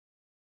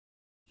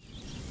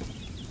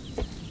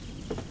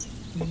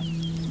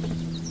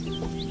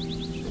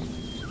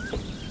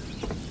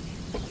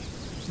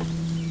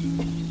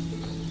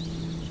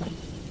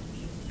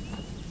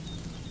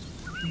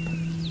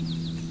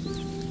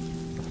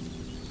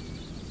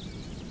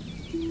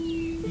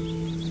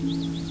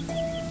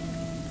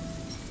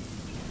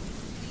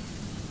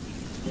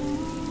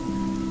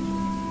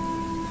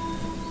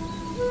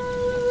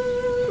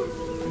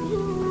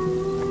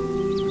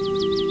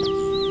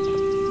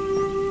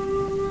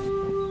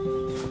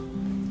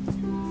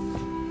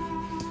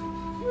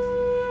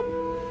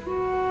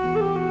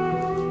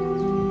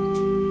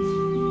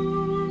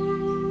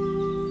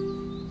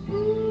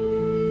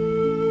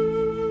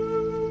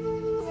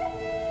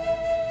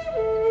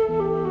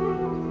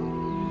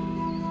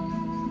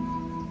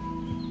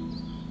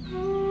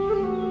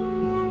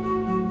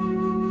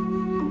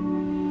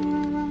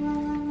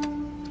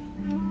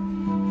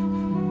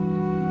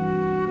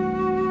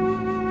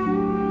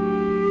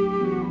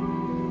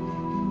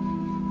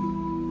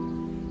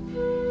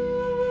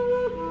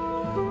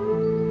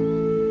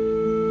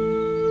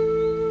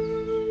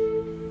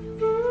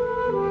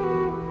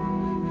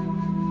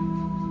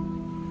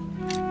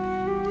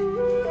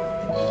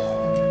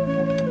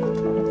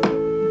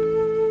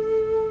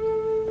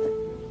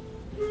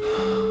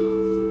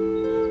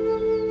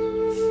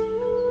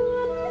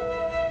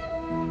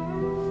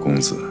公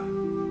子，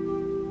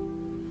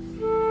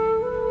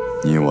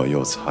你我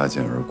又擦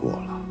肩而过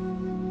了。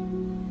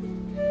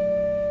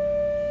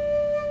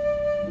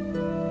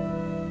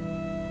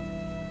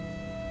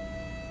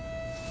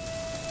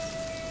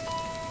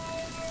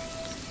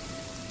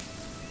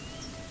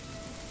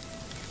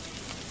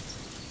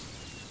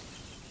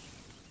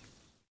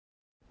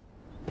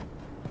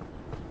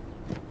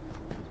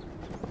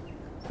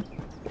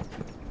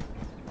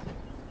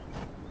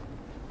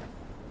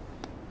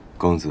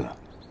公子。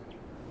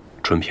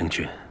 纯平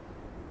君，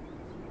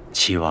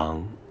齐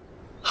王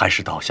还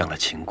是倒向了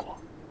秦国。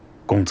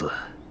公子，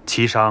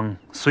齐商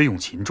虽用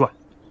秦传，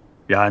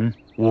然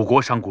五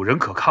国商贾仍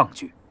可抗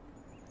拒，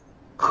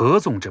合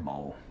纵之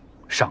谋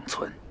尚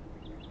存。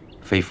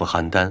非赴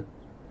邯郸，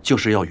就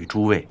是要与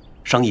诸位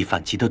商议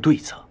反击的对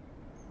策。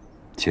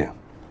请。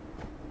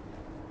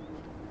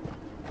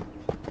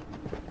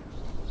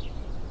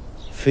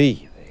非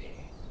以为，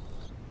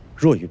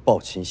若与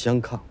暴秦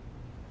相抗，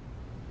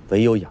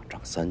唯有仰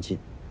仗三晋。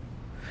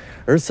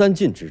 而三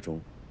晋之中，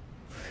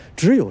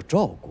只有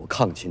赵国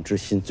抗秦之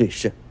心最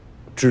甚，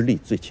之力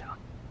最强。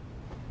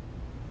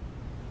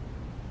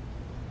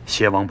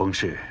邪王崩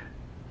逝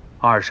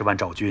，20万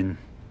赵军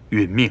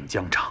殒命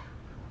疆场，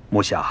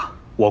目下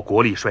我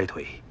国力衰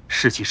退，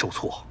士气受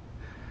挫，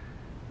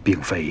并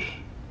非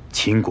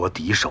秦国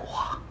敌手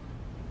啊！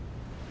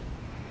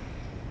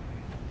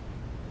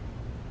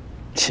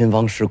秦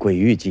王使诡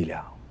异伎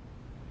俩，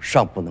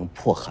尚不能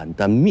破邯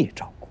郸灭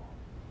赵国，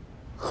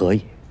何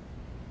也？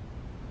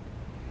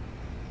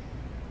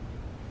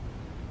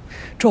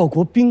 赵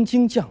国兵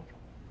精将勇，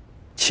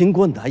秦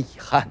国难以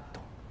撼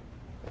动。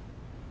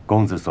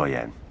公子所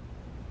言，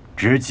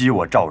直击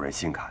我赵人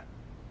心坎。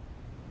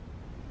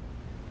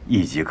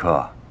亦即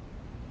刻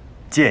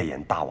戒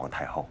严大王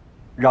太后，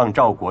让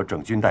赵国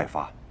整军待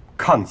发，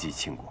抗击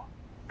秦国。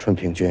纯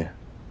平君，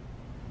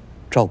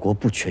赵国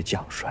不缺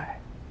将帅，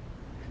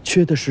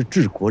缺的是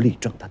治国理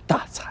政的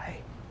大才。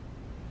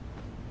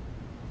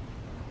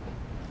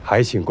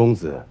还请公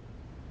子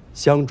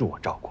相助我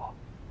赵国。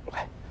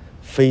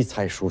 非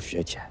才疏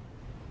学浅，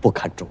不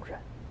堪重任。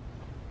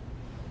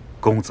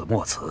公子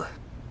莫辞，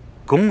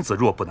公子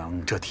若不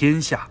能，这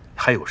天下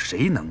还有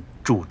谁能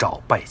助赵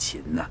败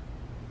秦呢？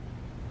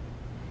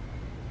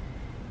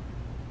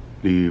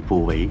吕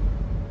不韦，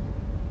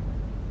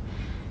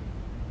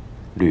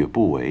吕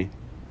不韦，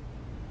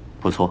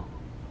不错，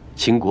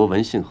秦国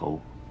文信侯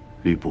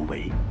吕不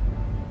韦。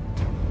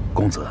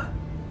公子，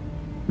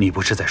你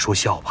不是在说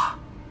笑吧？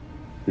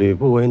吕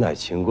不韦乃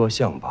秦国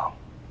相邦。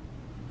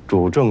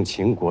 主政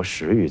秦国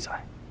10余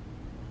载，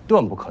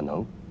断不可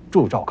能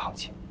助赵抗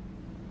秦。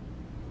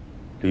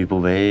吕不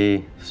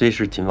韦虽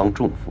是秦王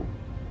重夫，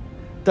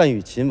但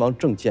与秦王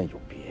政见有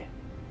别，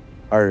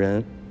二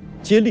人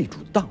皆力主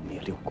荡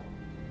灭6国。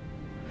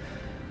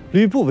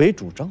吕不韦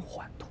主张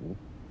缓图，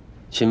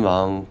秦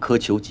王苛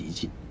求激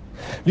进；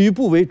吕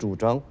不韦主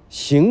张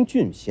行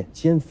郡县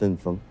兼分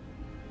封，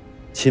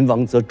秦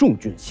王则重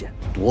郡县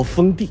夺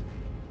封地。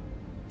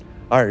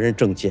二人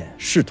政见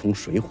势同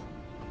水火，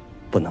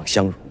不能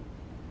相容。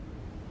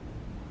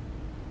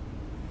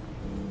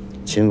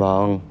 秦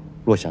王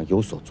若想有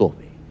所作为，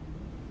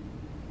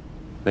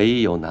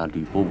唯有拿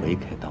吕不韦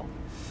开刀。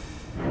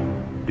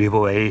吕不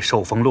韦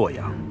受封洛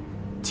阳，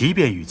即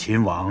便与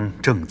秦王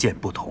政见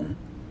不同，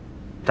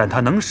但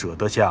他能舍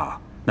得下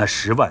那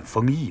10万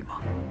封邑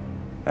吗？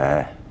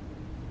哎，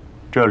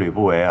这吕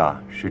不韦啊，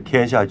是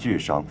天下巨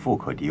商，富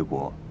可敌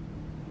国。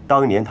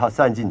当年他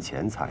散尽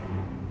钱财，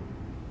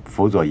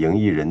辅佐营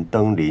邑人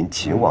登临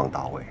秦王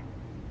大位，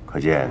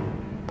可见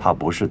他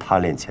不是贪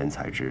恋钱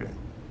财之人。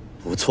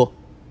不错。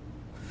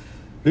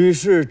 吕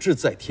氏志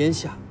在天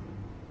下，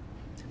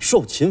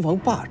受秦王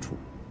罢黜，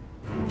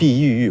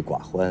必郁郁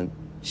寡欢，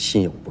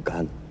心有不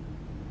甘。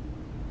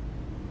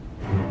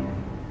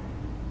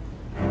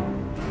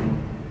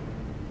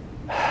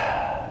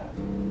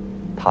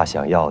他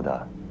想要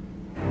的，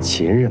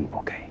秦人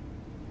不给，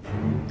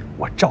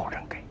我照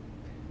样给。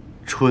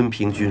春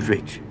平君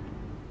睿智，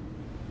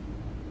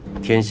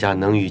天下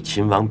能与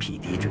秦王匹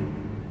敌者，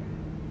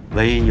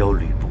唯有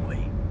吕不韦。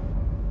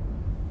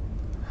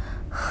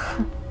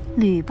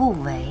吕不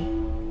韦，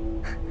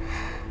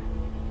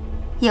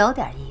有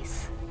点意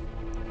思。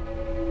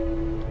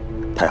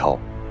太后，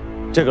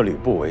这个吕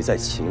不韦在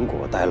秦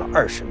国待了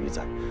20余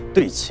载，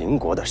对秦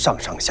国的上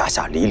上下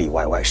下、里里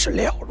外外是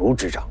了如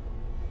指掌。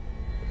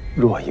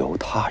若由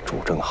他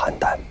主政邯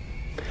郸，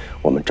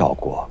我们赵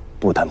国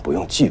不但不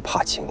用惧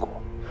怕秦国，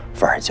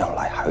反而将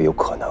来还有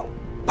可能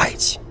败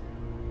秦、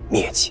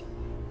灭秦。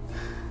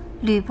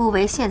吕不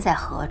韦现在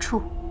何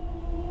处？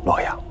洛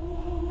阳，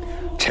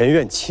臣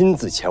愿亲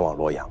自前往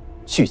洛阳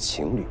去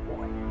请吕不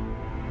韦。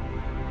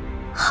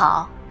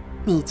好，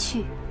你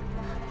去。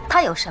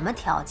他有什么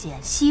条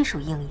件，悉数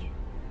应允。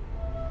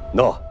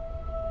诺。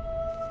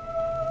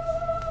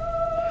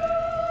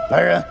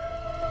来人！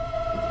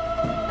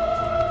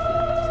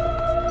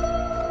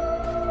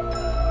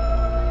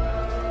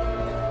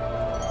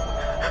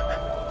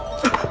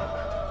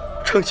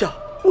丞相，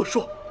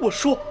我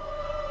说，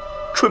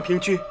春平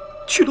君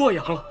去洛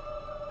阳了。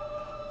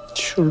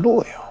去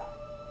洛阳？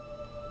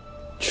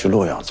去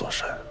洛阳做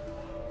甚？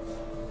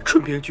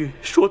春平君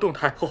说动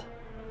太后，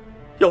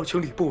邀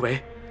请吕不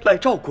韦来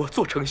赵国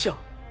做丞相。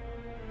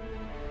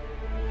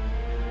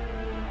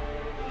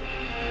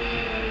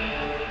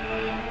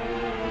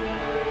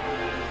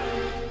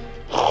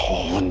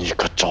好你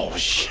个赵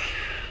乙，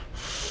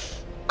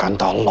敢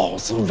打老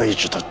子位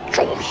置的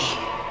主意！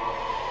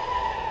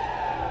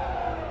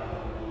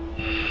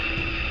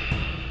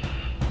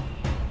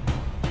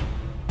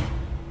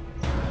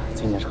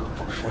今年是个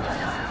丰收年，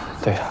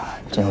对呀，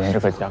今年这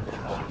个价格，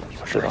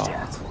不知道。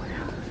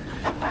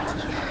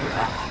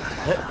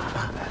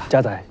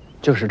家宰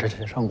就是这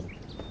陈上古。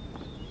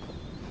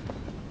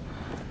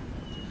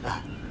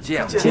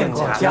见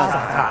过家宰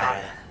大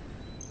人。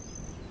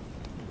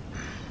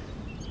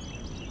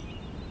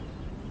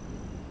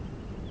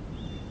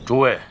诸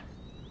位，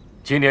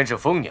今年是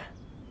丰年，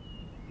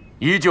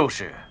依旧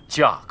是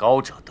价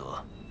高者得。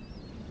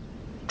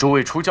诸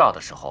位出价的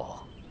时候，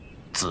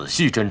仔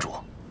细斟酌，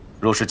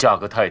若是价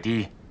格太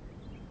低，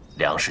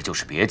粮食就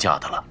是别家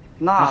的了。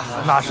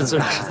那是自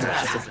然。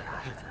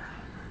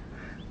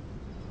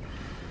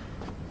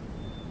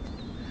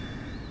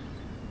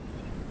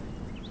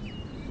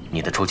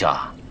你的出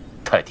价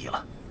太低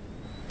了。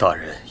大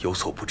人有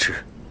所不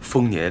知，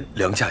丰年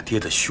粮价跌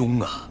得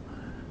凶啊。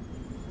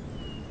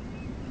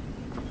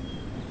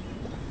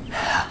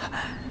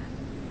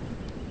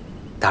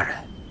大人，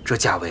这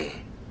价位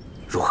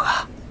如何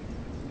啊？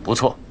不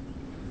错，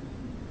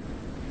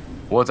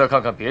我再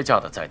看看别家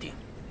的再定。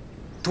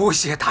多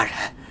谢大人。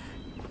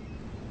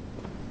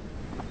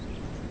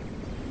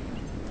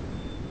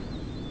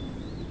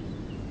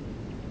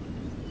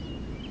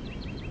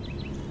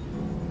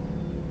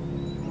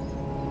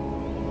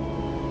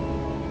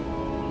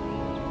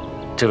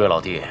这位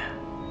老弟，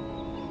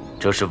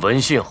这是文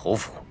信侯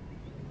府，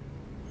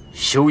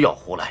休要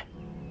胡来。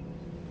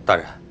大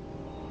人，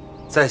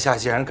在下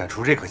既然敢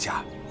出这个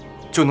价，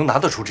就能拿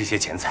得出这些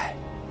钱财。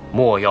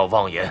莫要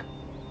妄言。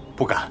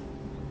不敢，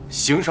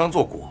行商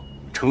做果，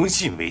诚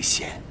信为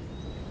先。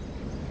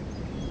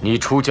你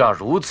出价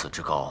如此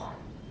之高，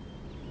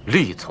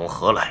利从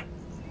何来？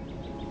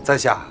在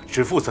下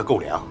只负责购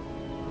粮，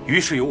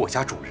于是由我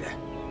家主人，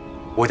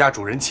我家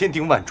主人千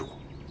叮万嘱，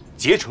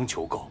竭诚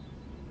求购，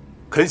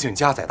恳请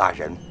家宰大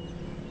人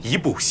一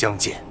步相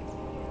见。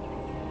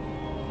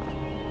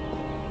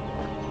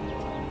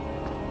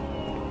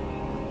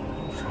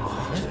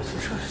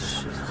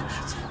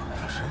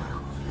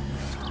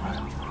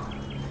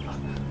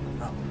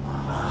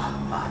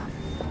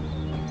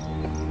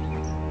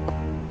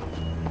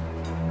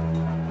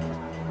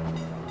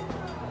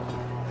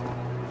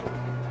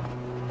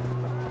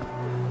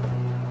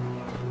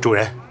主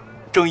人，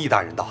正义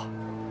大人到。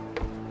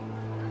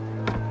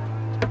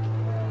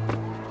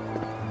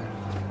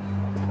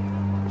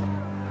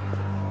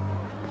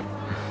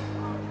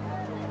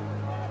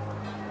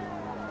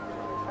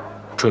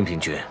春平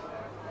君，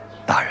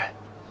大人，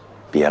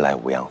别来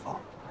无恙坊。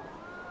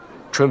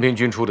春平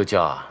君出的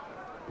价，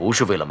不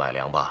是为了买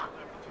粮吧？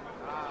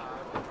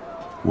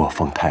我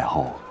奉太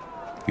后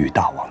与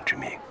大王之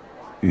命，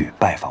欲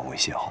拜访文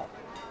信侯，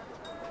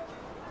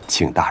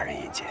请大人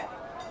引荐。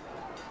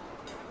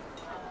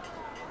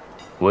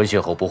文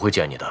信侯不会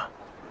见你的。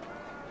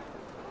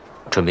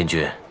春平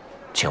君，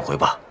请回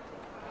吧。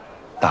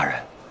大人，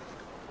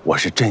我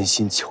是真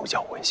心求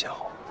教文信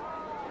侯。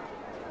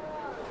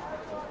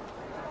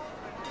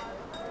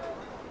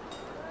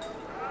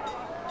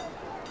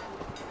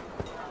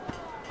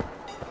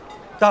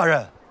大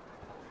人，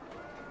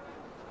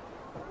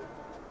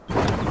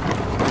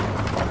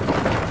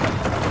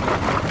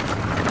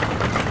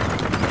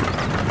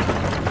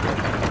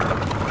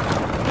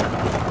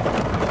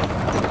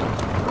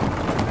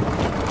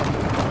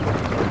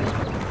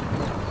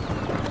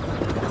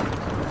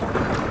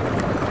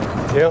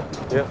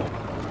停。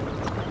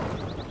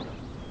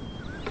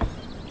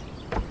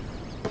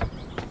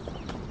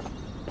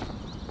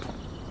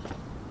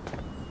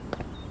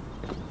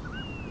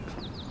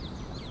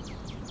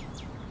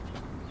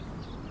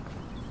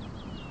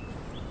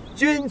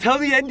君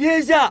曾言天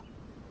下，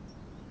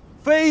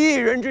非一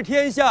人之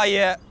天下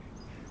也，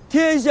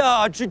天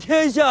下之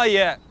天下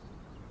也。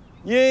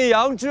阴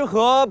阳之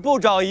和，不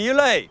长一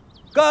类；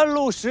甘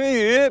露时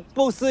雨，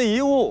不思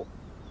一物。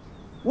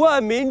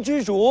万民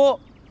之主，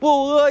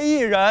不阿一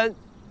人。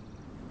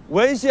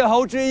文谢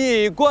侯之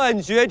意，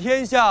冠绝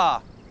天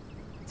下。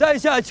在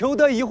下求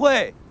得一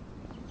会。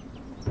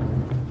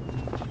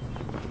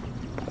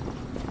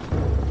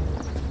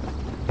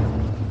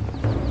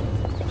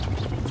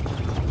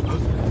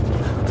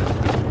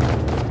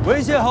文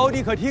谢侯，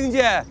你可听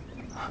见？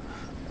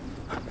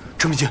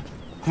程明君，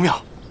不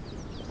妙。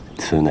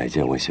此乃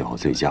见文谢侯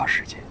最佳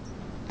时节，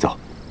走。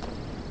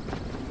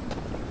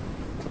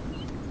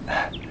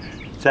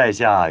在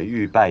下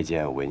欲拜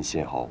见文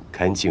信侯，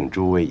恳请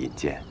诸位引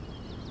荐。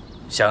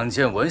想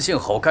见文信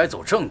侯，该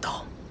走正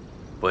道，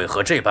为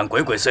何这般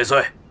鬼鬼祟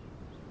祟？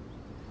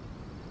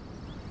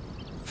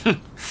哼，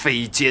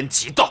非奸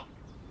即盗！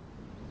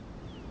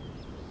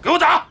给我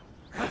打！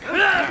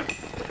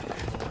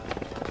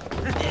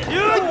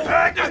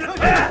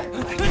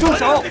住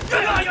手！住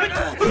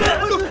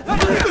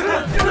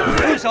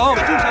手！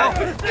住手！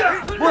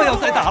莫要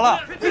再打了！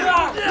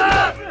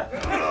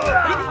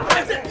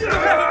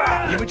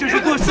你们这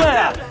是作甚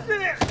啊？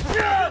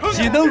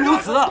岂能如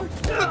此？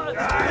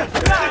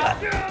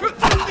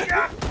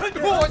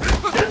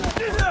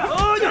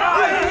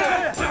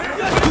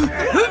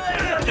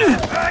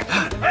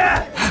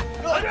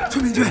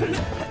崔明君，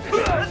快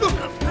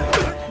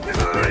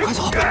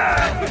走！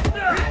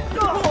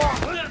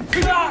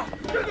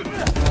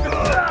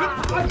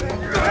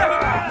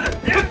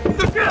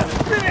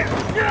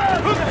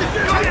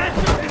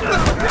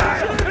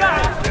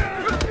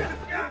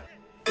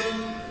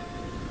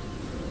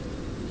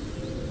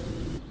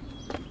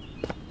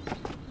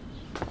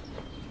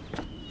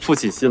父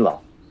亲辛劳。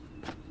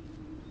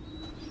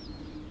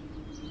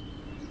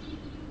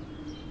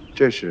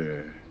这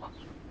是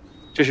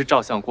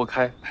赵相郭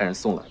开派人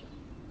送来的。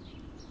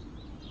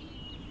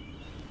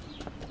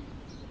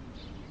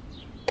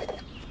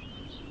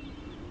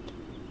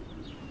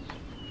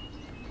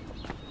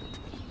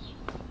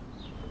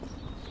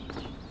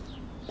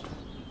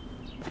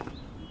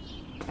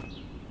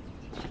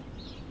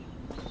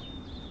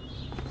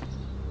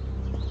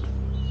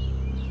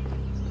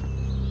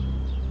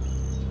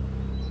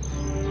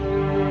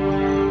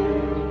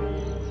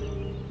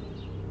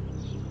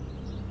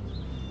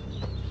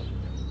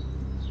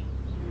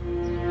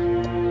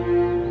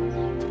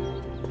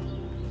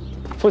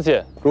父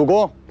亲，主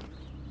公。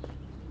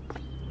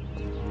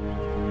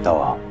大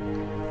王，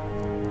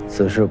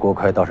此事郭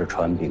开倒是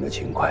传禀的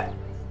勤快。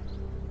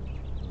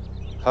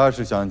他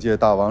是想借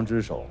大王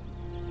之手，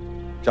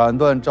斩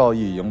断赵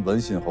义营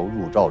文信侯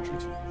入赵之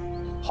举，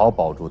好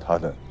保住他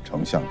的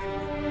丞相之位。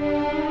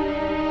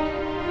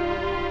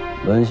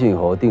文信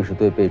侯定是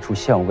对被出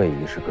相位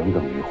一事耿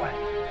耿于怀，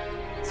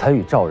才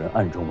与赵人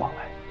暗中往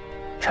来。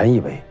臣以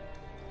为，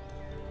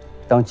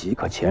当即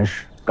可遣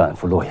使赶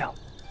赴洛阳。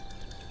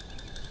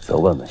责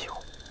问文信侯。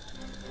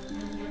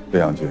北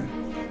阳君，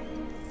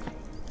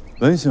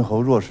文信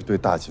侯若是对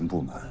大秦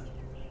不满，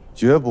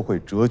绝不会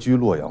谪居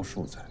洛阳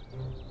数载。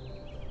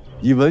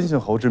以文信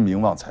侯之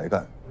名望才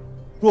干，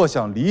若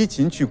想离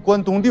秦去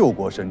关东6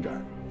国伸展，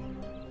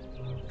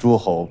诸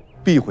侯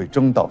必会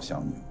争道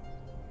相迎。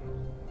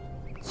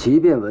即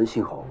便文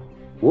信侯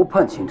无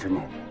叛秦之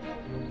念，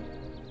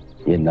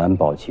也难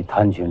保其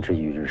贪权之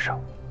欲日盛。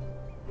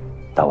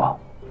大王，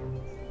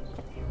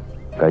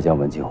该将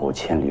文信侯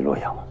迁离洛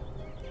阳了。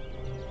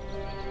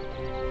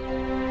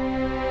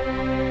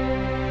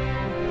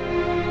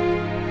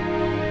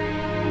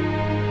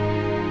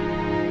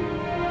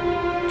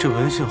这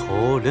文信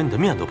侯连你的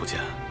面都不见，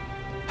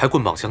还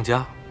棍棒相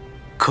加，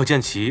可见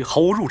其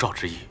毫无入赵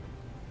之意。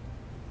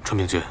春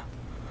明君，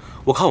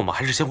我看我们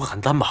还是先回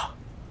邯郸吧。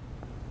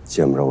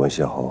见不着文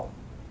信侯，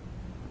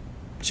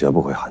绝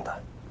不会邯郸。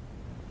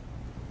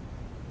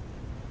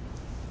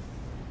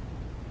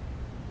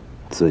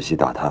仔细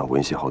打探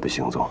文信侯的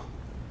行踪，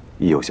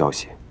一有消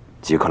息，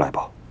即刻来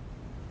报。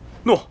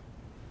诺。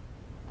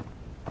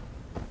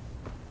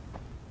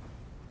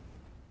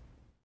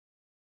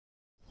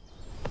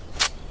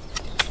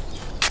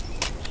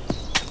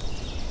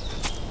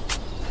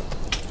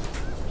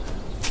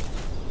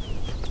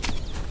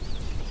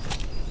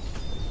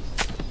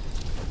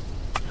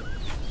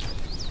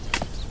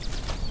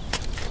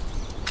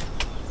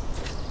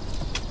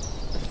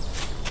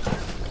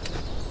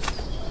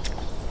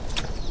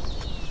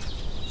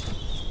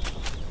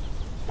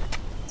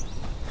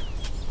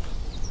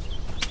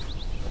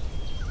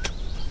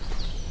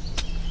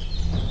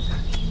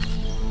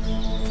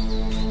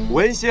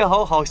文信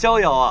侯好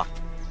逍遥啊！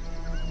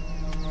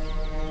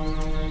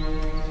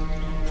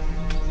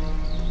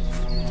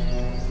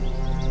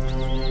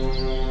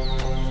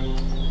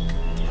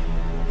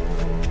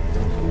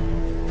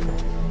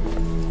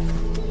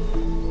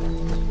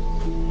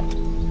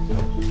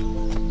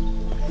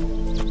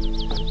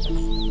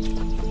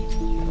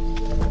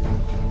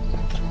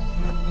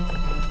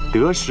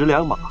得10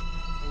两马，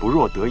不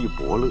若得一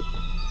伯乐；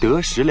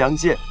得10良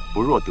剑，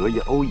不若得一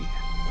瓯也。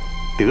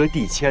得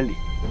地千里，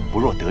不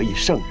若得一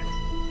圣人。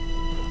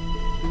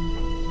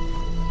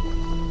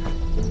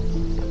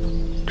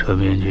陈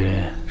明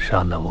君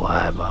伤得无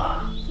碍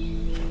吧？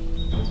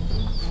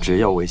只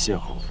要韦信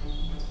侯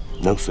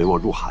能随我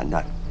入邯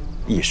郸，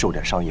亦受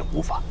点伤也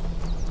无妨。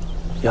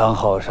养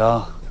好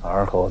伤，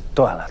而后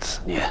断了此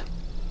念。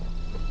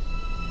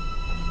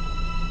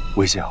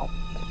韦信侯，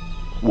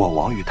我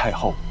王与太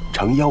后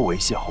诚邀韦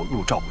信侯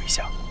入赵为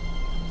相。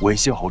韦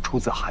信侯出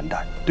自邯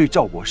郸，对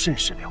赵国甚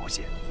是了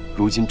解。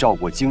如今赵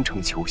国京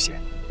城求贤，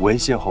韦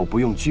信侯不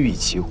用居以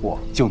其祸，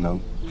就能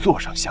坐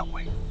上相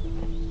位。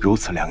如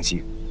此良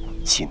机，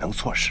岂能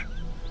错失？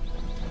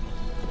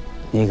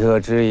你可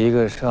知一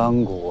个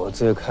商贾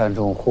最看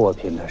重货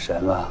品的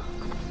什么？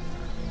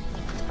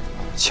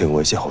请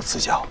韦信侯赐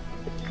教。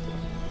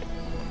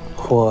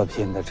货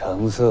品的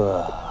成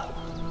色。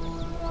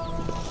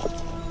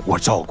我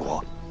赵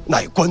国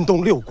乃关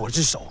东6国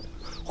之首，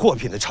货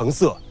品的成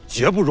色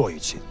绝不弱于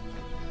秦。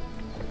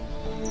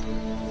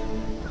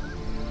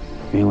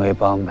名为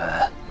邦本，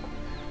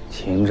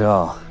秦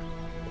赵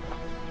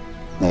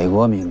哪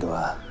国名多？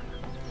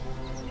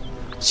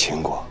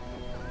秦国。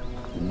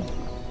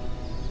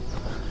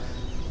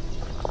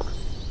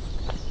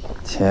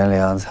钱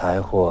粮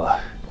财货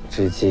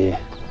之际，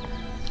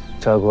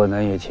赵国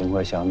能与秦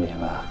国相比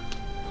吗？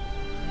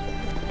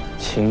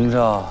秦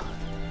赵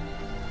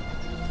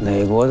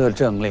哪国的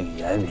政令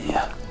严明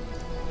啊？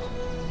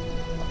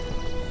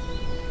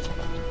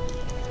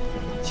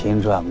秦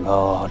转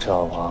高，赵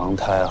王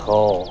太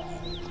后。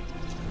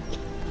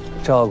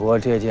赵国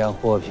这件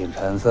货品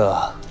成色，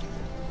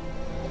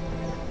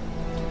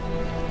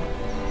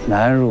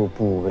难入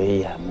不为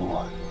眼目。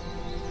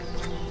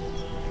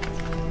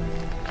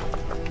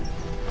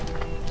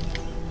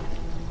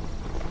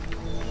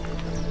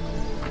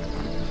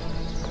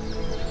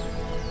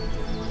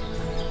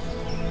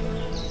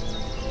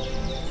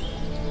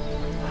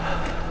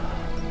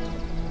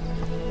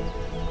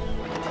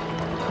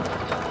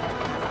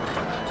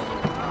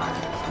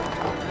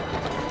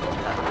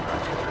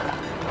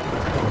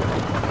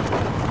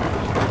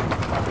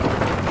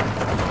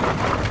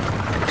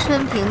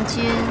春平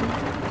君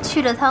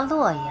去了趟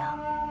洛阳，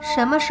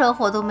什么收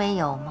获都没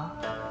有吗？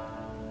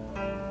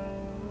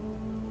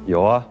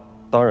有啊，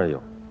当然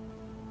有。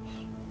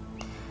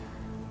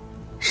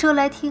说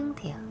来听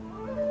听。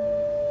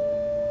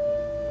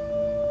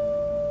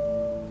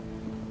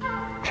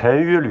臣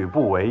与吕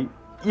不韦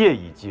夜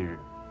以继日，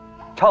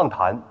畅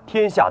谈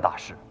天下大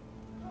事。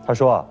他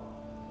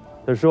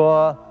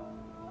说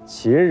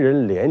秦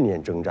人连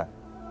年征战，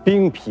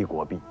兵疲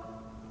国弊，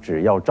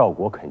只要赵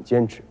国肯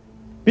坚持，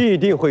必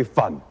定会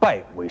反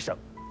败为胜。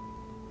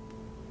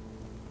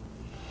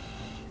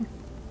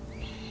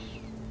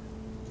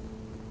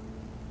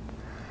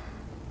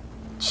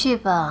去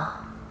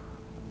吧。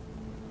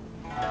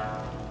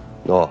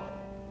喏。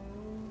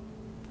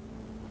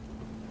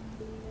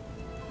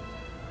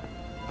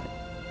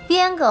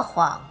编个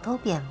谎都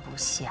编不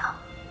像。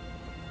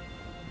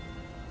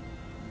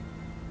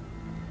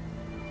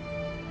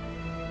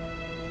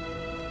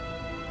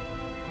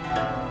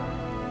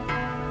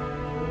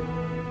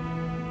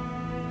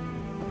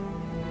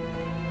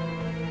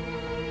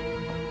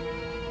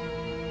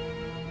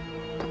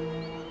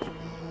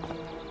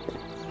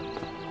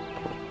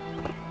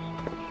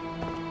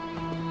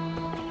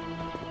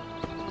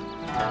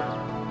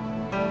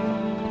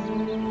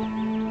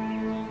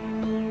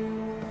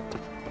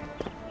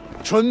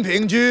春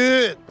平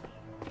君，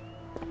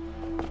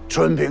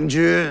春平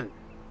君，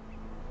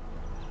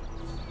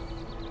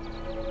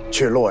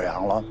去洛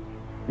阳了，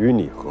与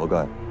你何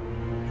干？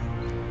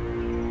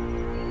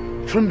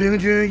春平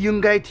君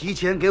应该提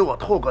前给我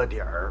透个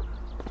底儿，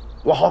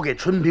我好给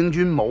春平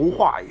君谋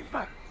划一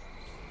番，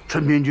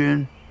春平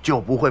君就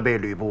不会被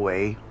吕不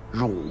韦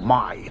辱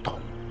骂一通，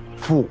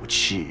负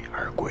气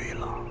而归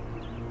了。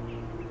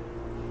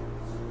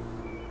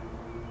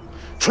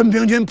春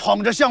平君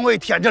捧着相位，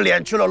舔着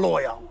脸去了洛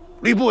阳。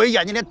吕不韦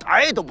眼睛连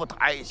抬都不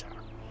抬一下，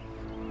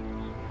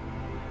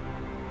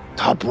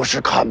他不是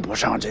看不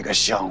上这个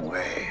相位，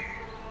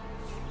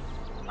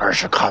而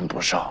是看不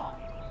上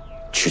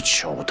去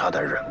求他的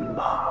人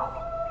吧。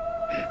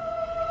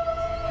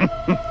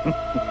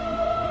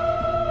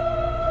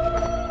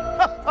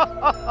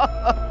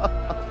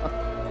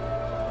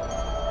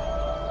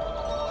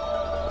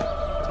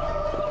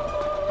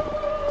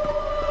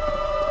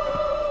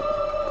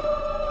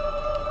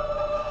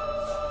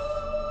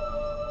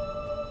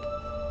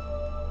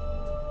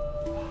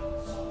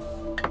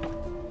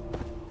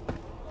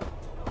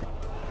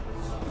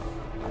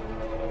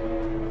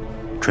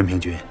春平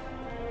君，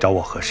找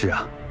我何事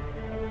啊？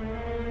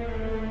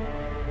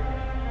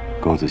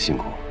公子辛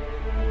苦，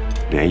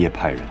连夜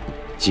派人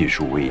技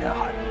术魏延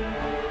寒。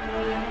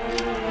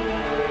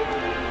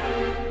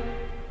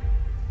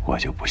我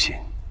就不信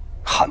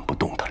撼不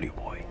动他吕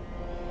不韦。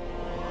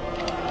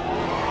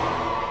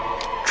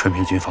春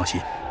平君放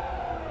心。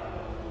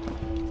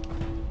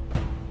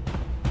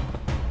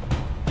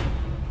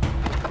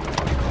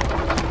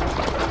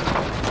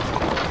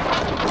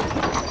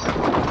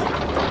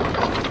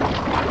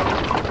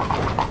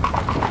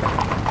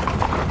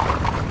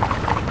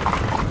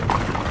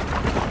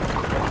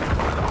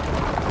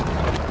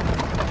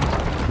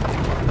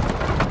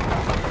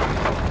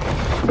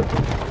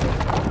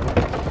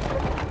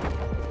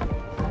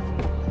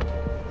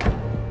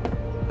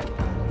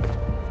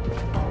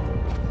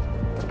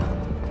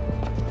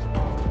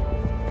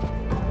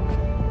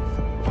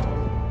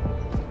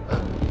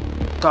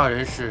大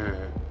人是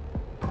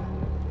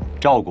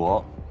赵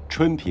国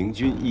春平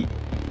君义。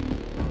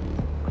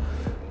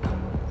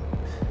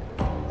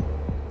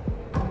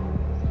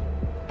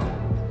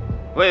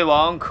魏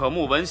王渴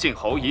慕文信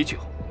侯已久，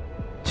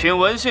请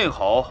文信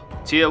侯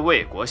接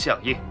魏国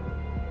相印。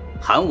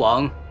韩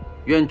王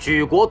愿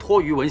举国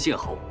托于文信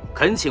侯，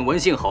恳请文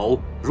信侯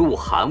入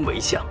韩为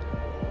相。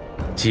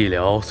蓟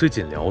辽虽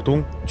仅辽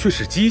东，却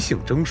是姬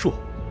姓征硕。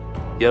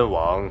燕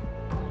王，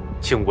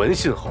请文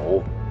信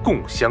侯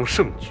共襄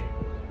盛举。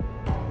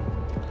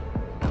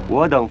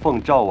我等奉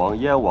赵王、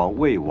燕王、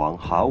魏王、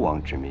韩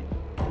王之命，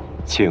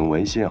请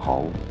文信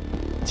侯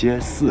接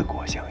4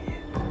国相印，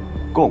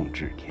共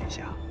治天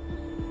下。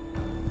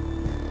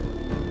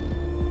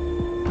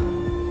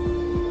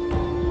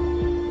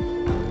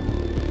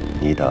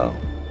你等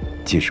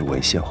既是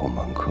文信侯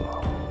门客，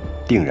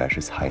定然是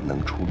才能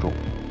出众。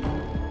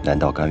难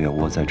道甘愿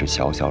窝在这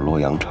小小洛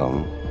阳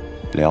城，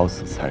了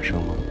死残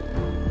生吗？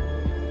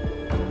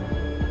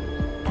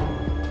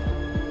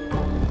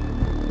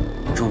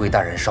诸位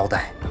大人稍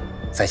待，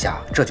在下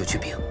这就去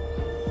禀。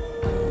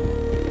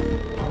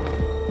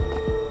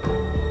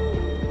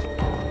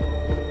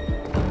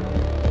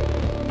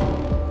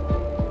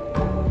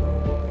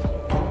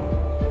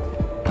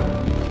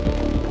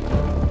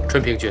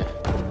春平君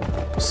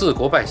，4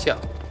国拜相，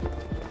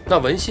那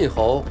文信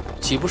侯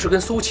岂不是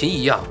跟苏秦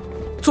一样，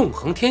纵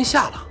横天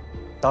下了？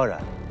当然，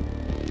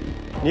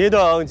你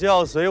等就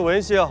要随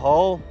文信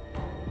侯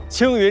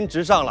青云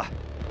直上来。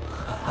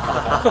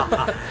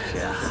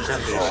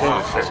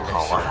是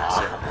好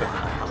啊！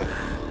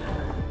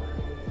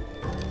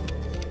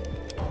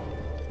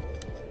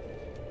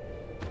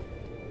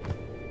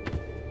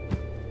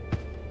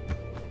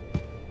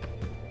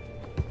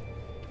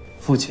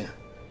父亲，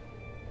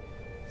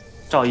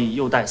赵毅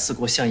又带4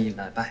国相印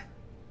来拜。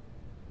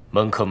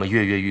门客们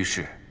跃跃欲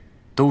试，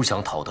都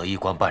想讨得一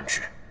官半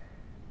职。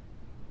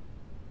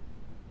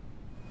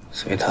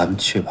随他们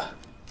去吧。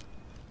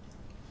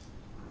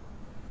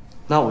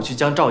那我去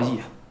将赵毅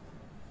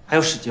还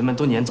有使节们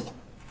都撵走。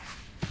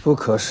不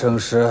可生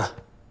事。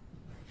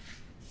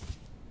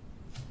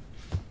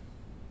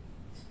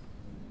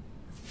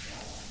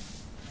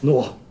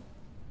诺。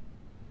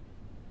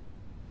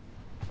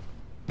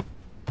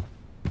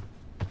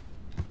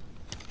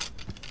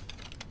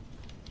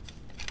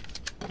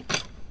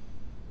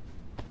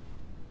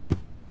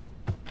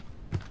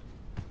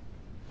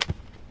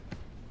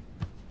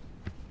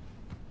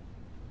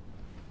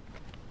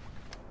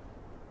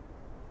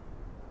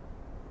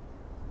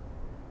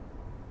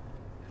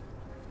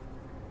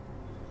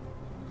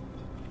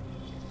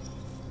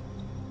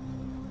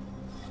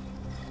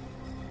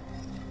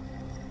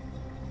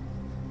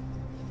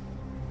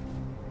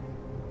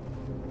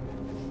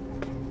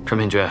陈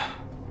平君，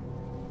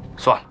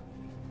算了，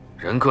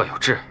人各有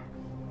志。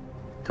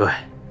对，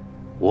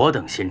我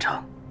等心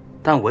诚，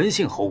但文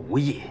信侯无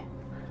意。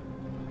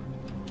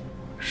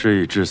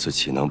事已至此，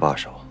岂能罢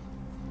手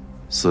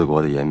？4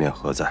国的颜面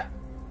何在？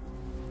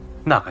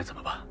那该怎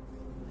么办？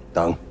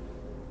等。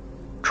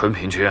春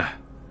平君，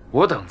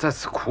我等在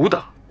此苦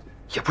等，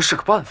也不是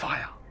个办法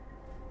呀。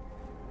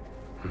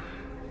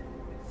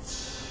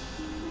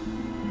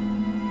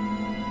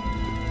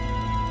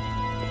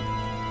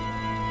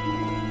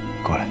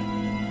过来，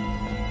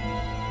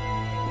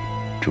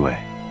诸位，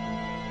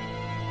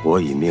我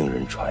已命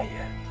人传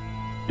言，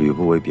吕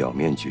不韦表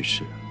面拒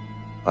事，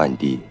暗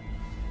地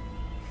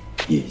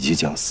已经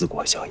将4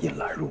国相印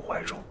揽入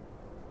怀中。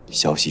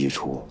消息一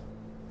出，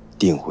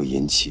定会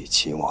引起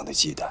秦王的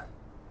忌惮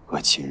和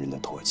秦人的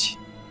唾弃。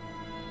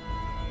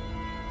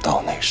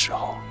到那时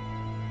候，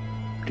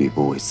吕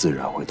不韦自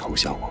然会投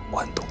降我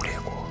关东列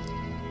国。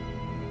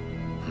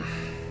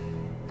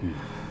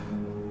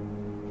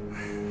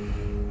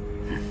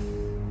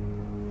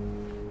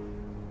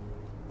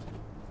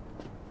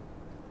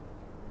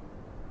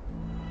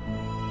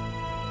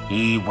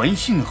以文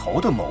信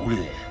侯的谋略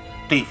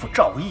对付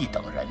赵毅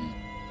等人，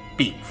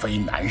并非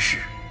难事。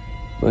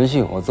文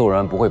信侯骤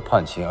然不会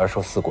叛秦而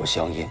受4国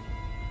相印，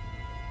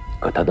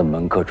可他的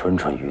门客蠢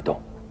蠢欲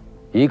动，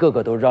一个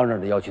个都嚷嚷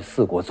着要去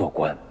4国做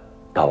官。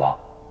大王，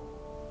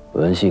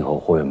文信侯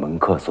或为门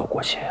客所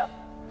裹挟啊？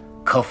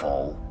可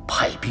否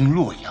派兵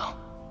洛阳，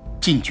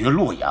禁绝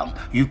洛阳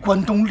与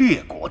关东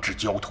列国之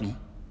交通？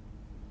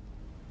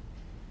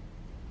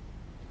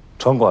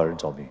传寡人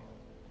诏命，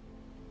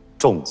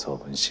重责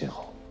文信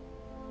侯，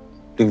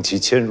令其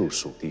迁入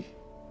蜀地。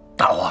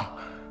大王，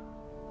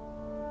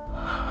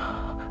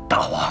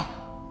大王，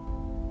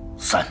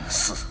三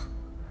思。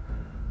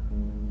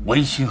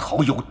文信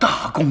侯有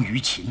大功于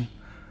秦，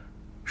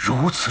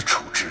如此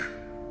处置，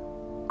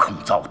恐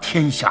遭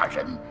天下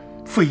人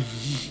非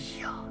议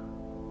呀。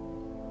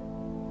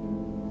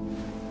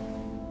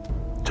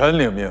臣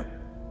领命。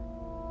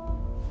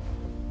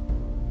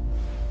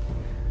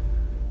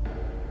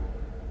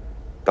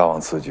大王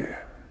此举，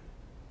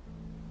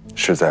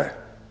是在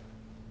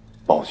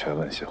保全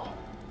文信侯。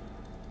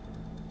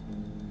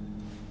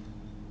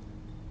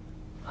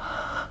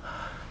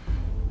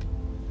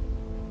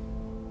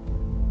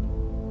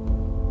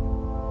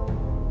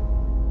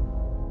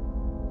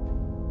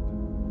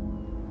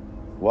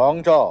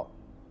王诏：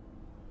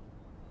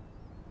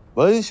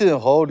文信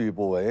侯吕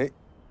不韦，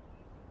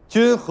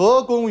君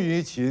何功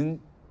于秦？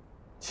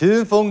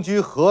秦封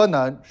居河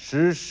南，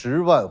食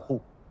10万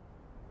户。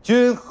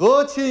君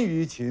何亲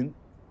于秦？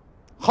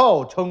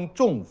号称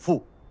重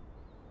父。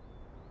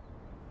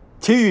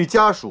其余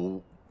家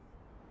属，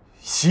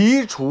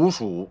悉处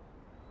属。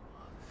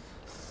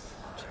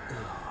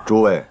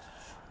诸位，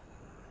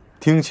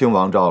听清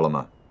王诏了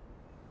吗？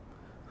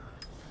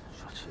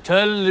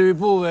臣吕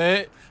不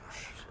韦，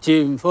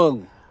谨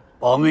奉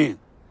保命。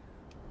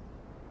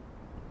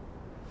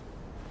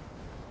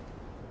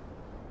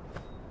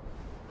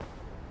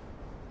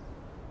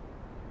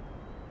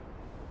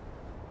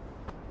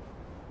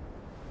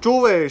诸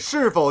位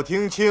是否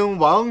听清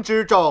王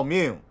之诏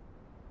命？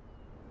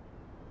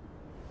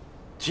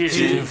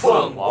谨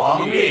奉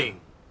王命。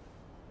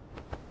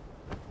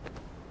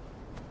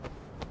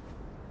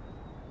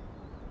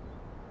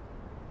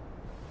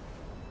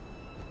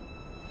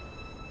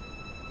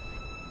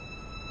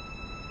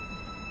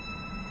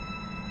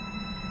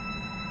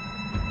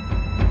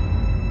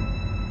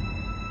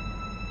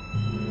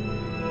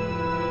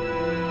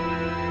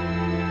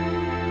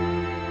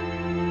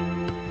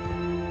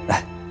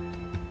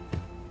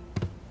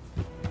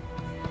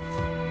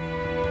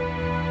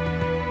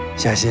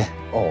小心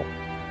哦。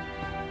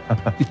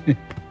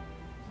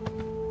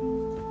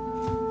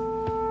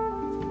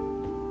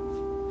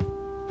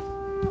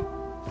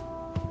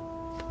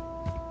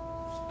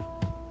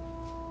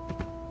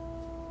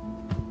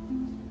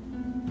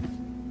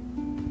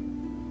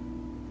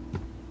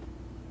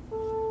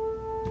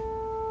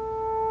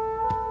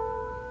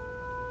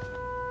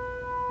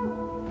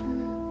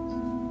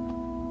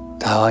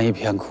大王一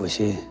片苦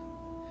心，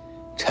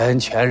臣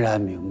全然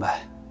明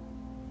白。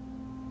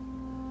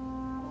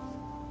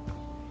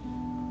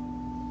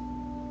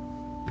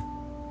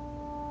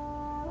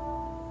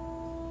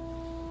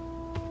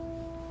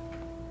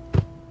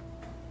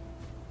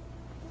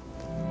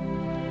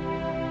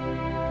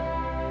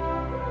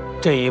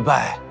这一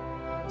拜，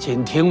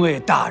请廷尉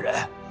大人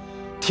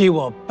替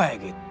我拜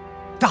给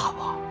大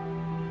王。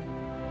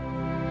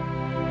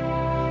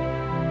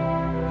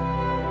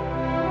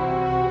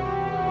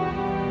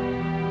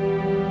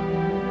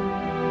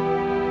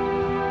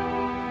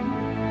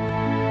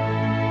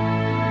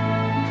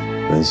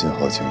文信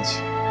侯请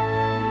起。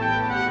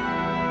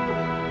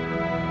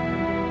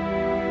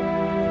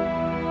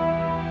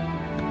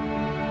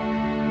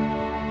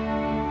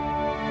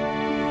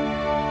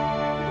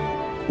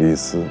李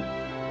斯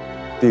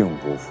定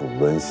不负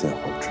文信侯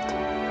之托。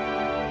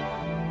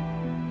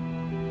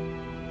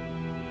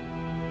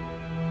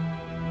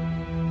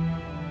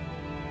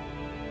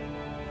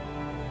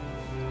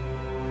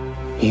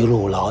一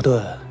路劳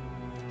顿，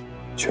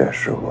确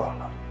实饿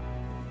了。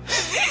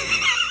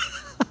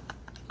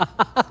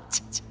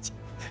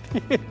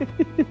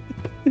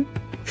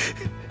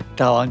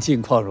大王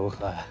近况如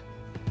何？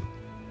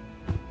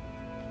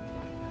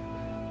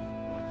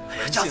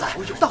家宰，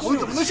大王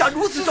怎么能下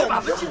如此诏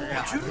命？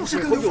这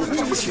个刘有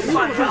什么情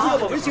况啊？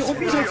文信侯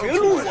逼上绝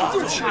路啊！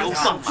就是流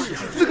放嘛，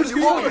这个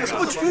刘放有什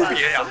么区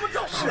别呀？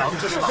是啊，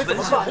这是把文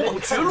信侯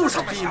往绝路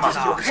上逼嘛，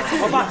可是怎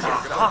么办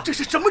啊？这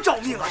是什么诏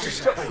命啊？这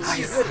是！哎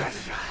呀！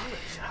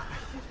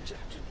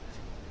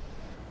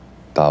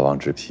大王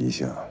之脾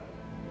性，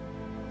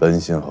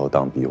文信侯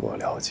当比我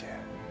了解。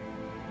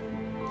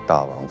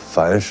大王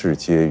凡事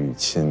皆欲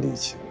亲力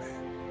亲为，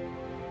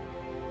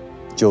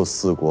就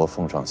4国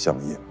奉上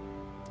相印，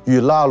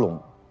欲拉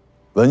拢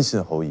文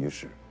信侯一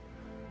事，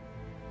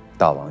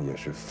大王也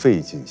是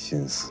费尽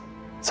心思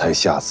才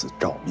下此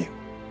诏命，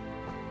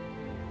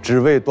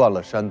只为断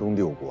了山东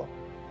6国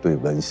对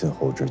文信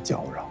侯之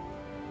搅扰。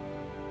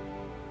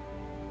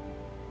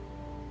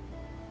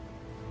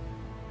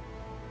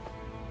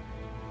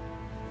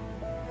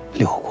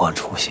6国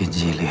处心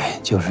积虑，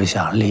就是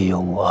想利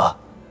用我，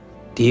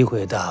诋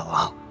毁大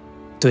王，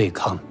对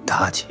抗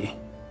大秦。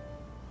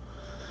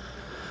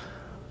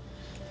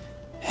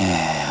哎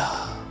呀，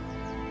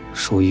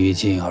树欲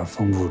静而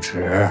风不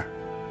止。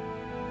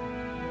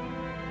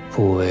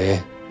不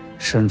韦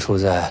身处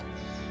在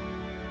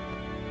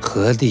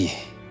何地，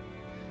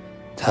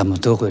他们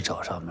都会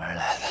找上门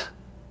来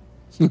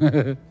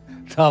的。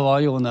大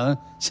王又能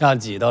下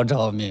几道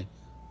诏命，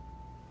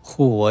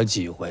护我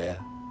几回啊？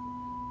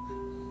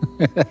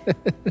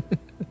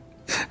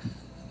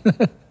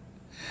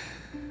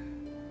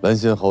文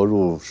信侯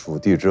入蜀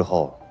地之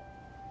后，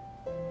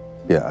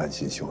便安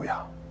心休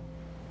养，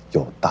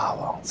有大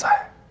王在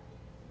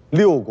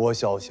，6国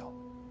小小，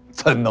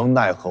怎能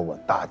奈何我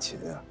大秦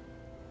啊？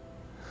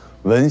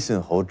文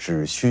信侯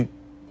只需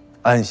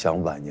安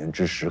享晚年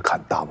之时，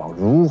看大王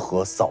如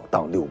何扫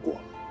荡6国，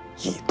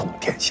一统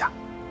天下。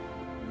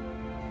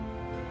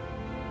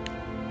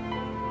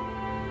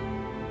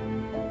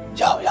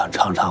要不要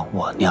尝尝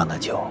我酿的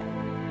酒？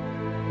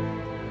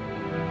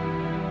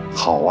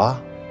好啊。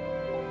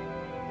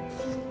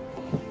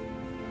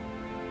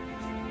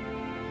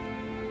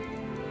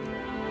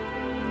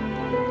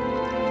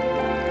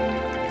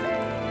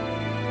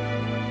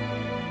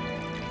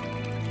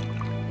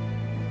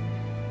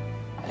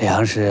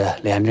粮食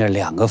连着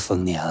2个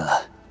丰年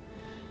了，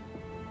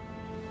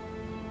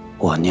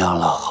我酿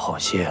了好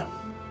些。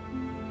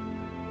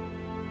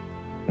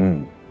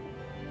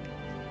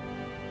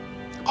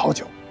好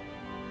酒，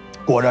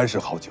果然是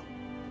好酒。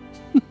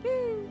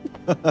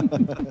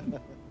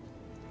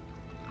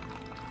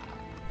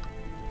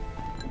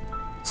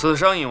此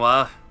生饮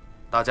完，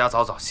大家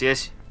早早歇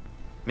息，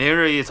明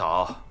日一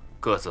早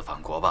各自返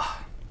国吧。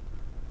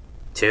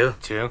请。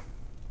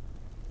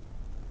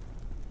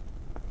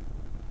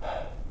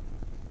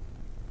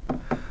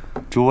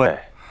诸位，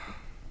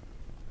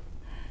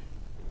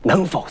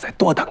能否再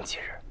多等几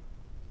日？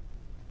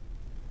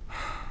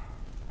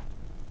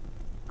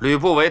吕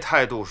不韦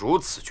态度如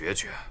此决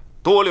绝，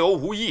多留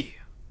无益。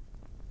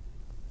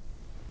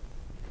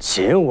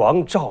秦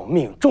王诏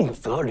命重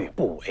责吕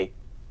不韦，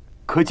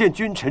可见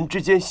君臣之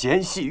间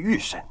嫌隙愈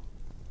深。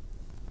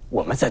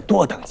我们再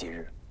多等几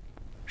日，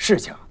事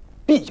情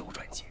必有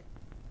转机。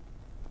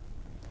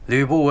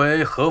吕不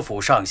韦何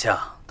府上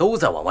下都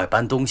在往外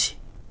搬东西，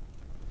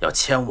要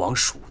迁往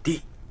蜀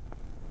地。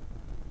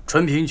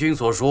春平君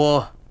所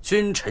说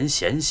君臣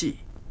嫌隙，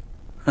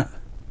哼，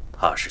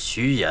怕是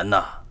虚言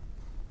呐。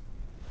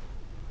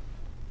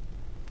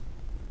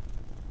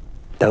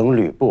等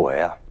吕不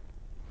韦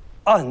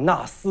按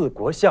纳4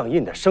国相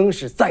印的声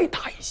势再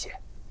大一些，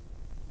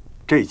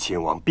这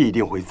秦王必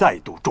定会再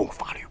度重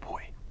罚吕不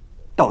韦。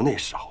到那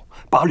时候，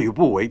把吕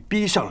不韦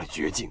逼上了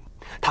绝境，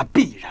他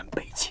必然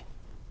背弃。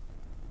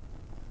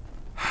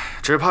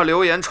只怕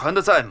流言传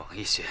得再猛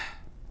一些，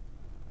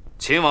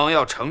秦王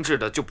要惩治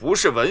的就不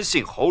是文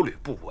信侯吕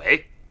不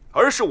韦，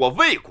而是我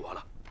魏国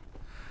了。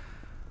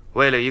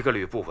为了一个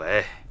吕不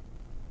韦，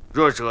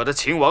若惹得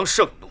秦王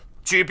盛怒，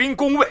举兵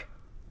攻魏，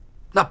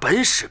那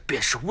本使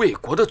便是魏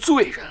国的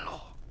罪人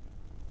喽。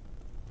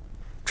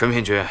陈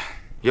平君，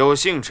有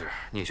兴致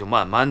你就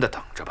慢慢的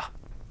等着吧，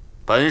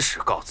本使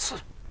告辞。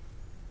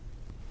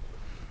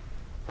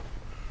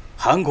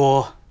韩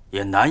国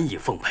也难以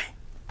奉陪，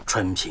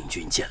春平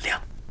君见谅。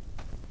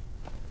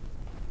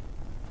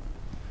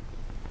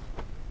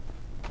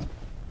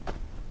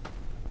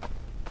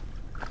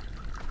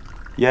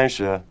燕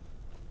使，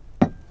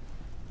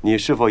你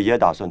是否也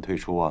打算退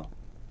出啊？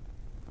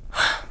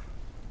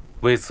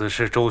为此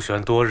事周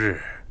旋多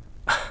日，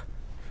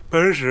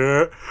本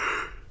使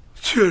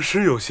确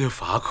实有些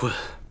乏困。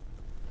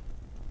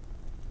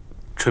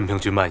春平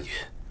君慢饮，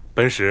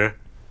本使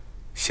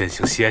先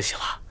行歇息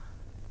了。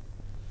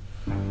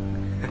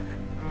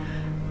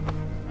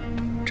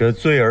这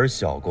罪儿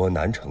小国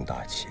难成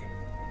大器，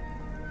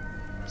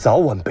早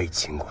晚被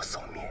秦国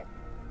所灭。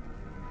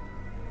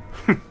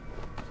哼，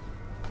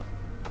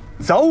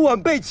早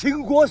晚被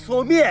秦国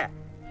所灭。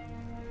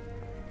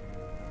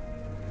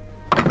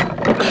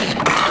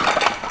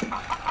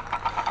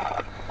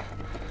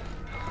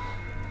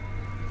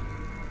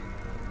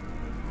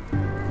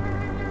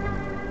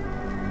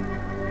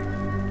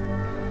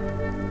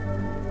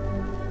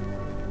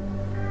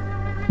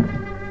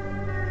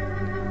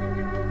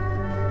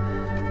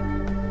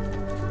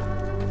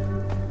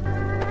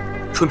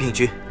春平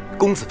君，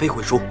公子非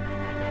回书。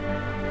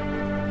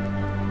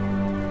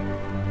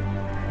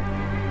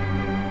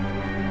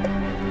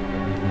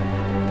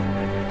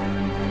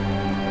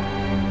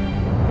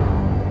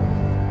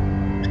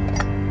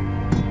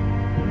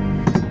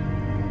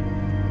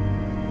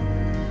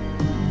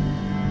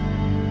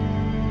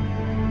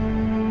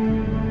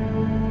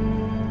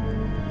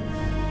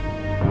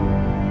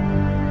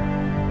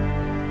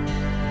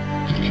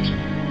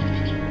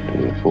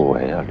吕不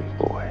韦啊，吕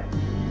不韦，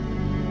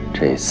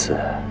这次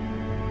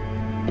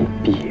你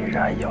必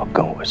然要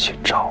跟我去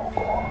赵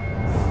国。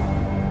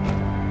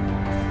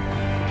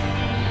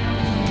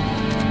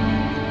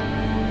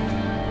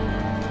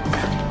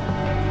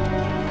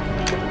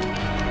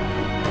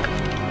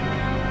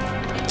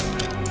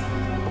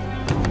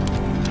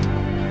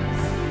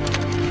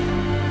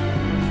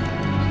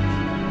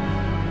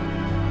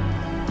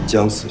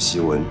将此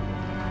檄文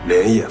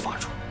连夜发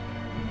出，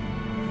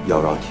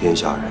要让天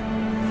下人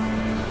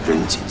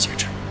人尽皆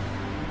知。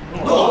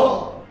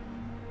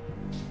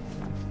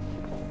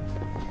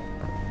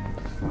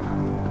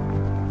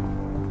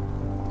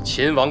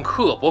秦王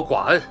刻薄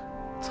寡恩，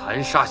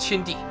残杀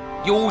亲弟，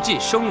幽禁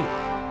生母。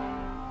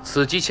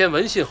此即迁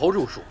文信侯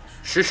入蜀，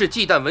实是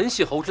忌惮文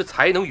信侯之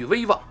才能与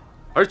威望，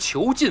而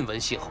囚禁文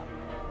信侯。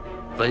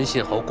文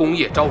信侯功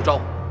业昭昭，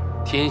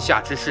天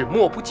下之事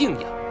莫不敬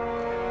仰。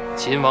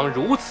秦王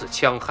如此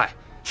戕害，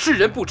世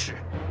人不耻。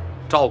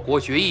赵国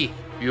决议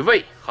与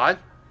魏、韩、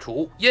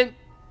楚、燕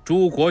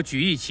诸国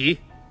举一旗，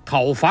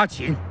讨伐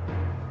秦。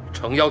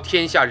诚邀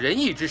天下仁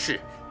义之士，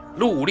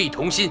戮力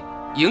同心，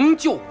营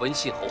救文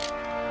信侯。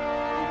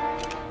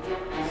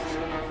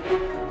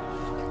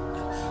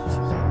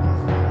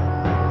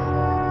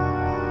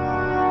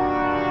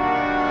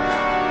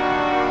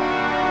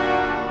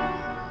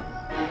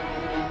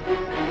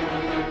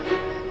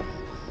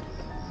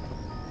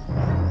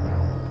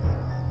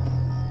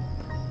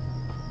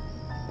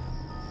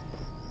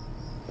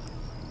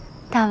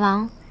大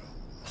王，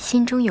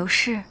心中有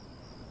事。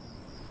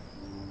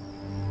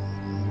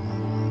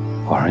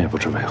皇上也不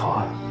知为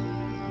何，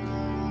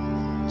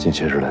近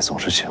些日来总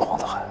是心慌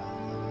的很。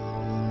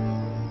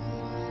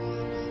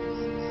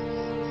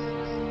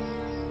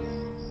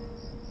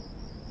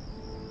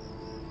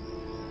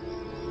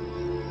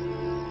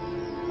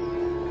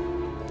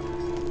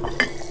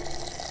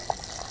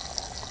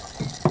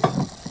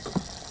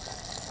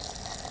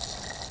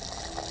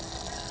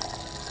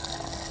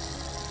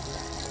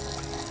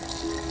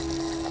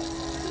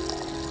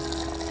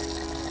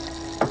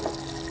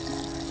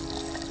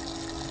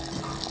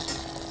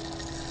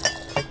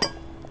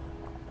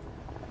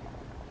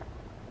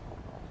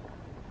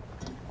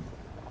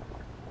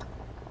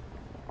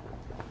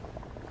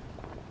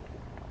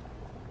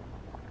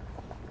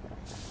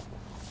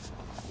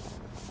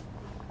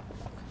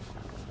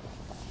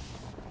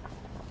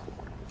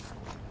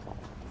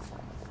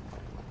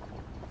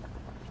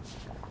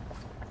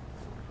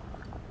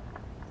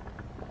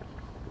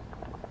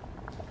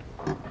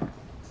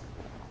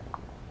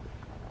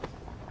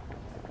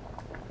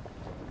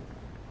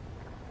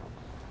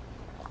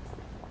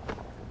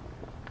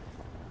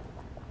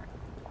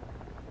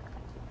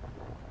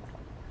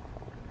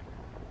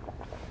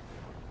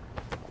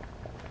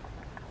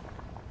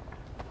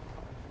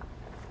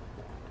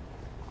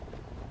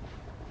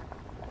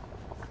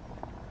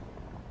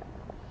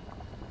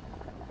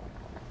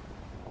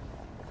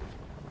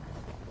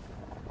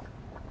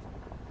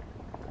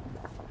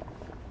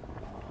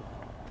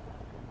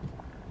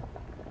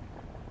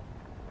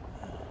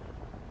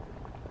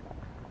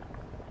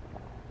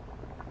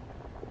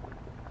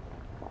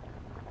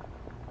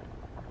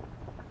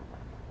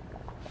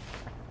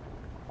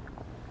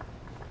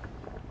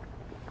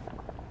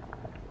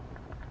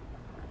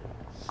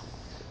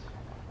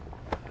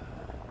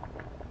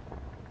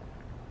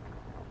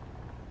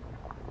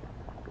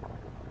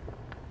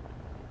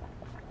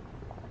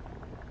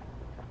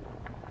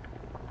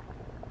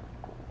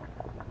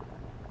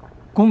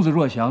公子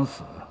若想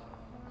死，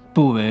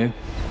不为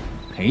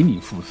陪你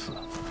赴死。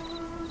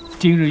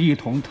今日一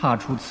同踏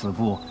出此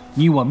步，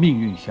你我命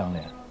运相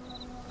连。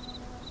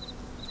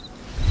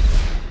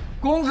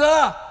公子，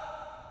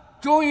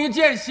终于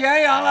见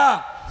咸阳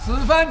了，此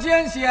番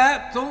艰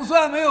险总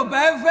算没有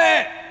白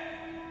费。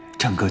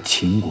整个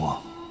秦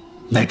国，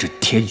乃至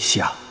天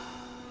下，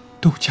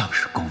都将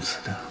是公子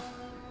的。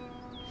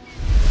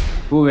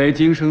不为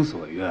今生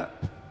所愿，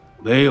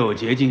唯有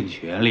竭尽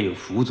全力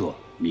辅佐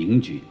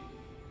明君，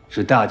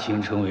使大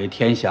秦成为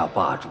天下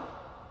霸主。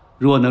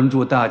若能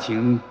助大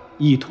秦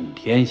一统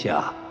天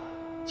下，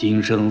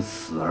今生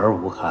死而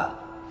无憾。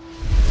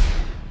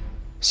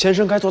先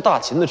生该做大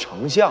秦的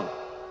丞相。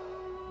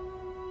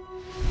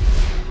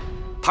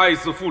太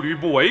子父吕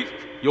不韦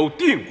有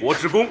定国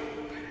之功，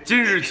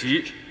今日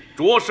起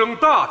擢升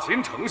大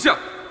秦丞相。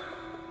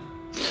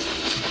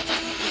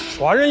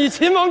寡人以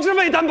秦王之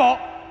位担保，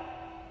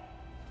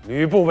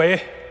吕不韦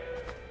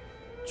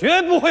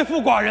绝不会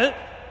负寡人，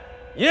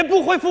也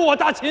不会负我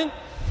大秦。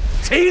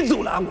谁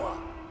阻拦我？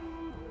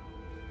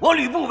我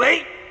吕不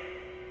韦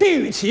必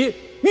与其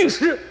御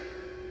师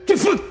俱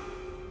焚。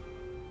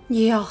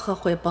你要何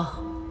回报？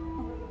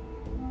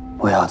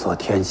我要做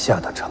天下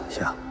的丞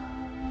相。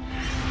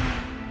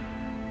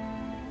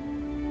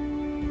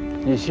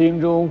你心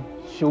中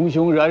熊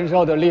熊燃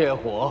烧的烈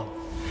火，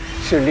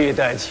是历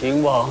代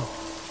秦王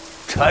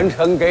传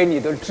承给你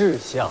的志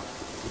向。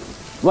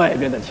外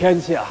边的天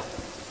下，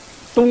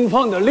东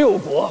方的六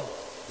国，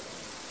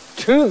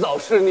迟早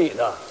是你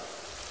的。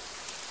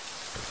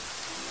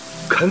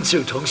恳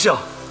请丞相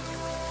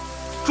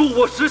助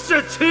我实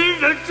现秦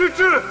人之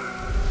志。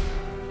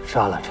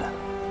杀了朕，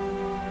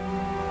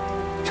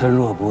臣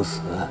若不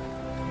死，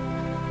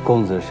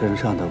公子身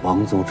上的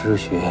王族之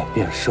血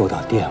便受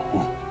到玷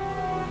污。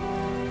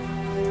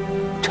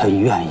臣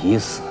愿以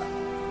死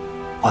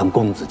还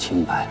公子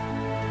清白。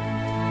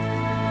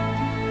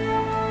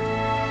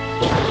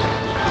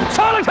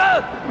杀了臣！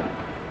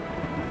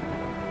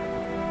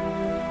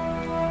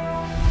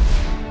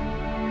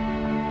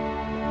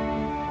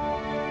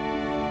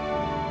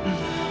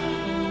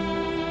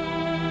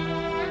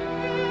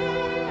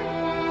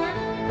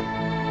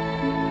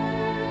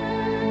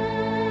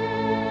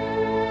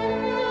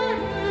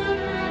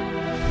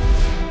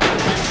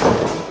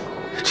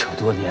这么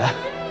多年，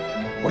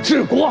我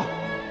治国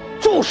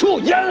著书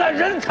延揽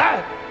人才，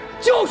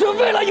就是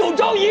为了有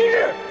朝一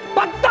日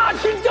把大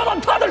秦交到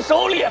他的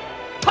手里，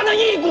他能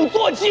一鼓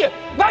作气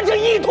完成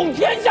一统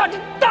天下之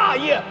大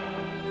业。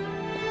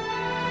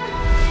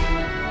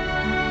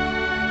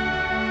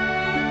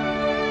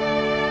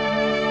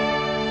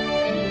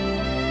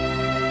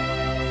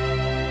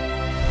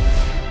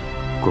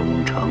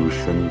功成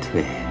身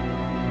退，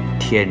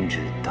天之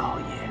道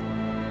也。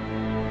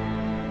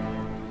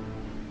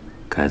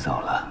该走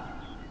了。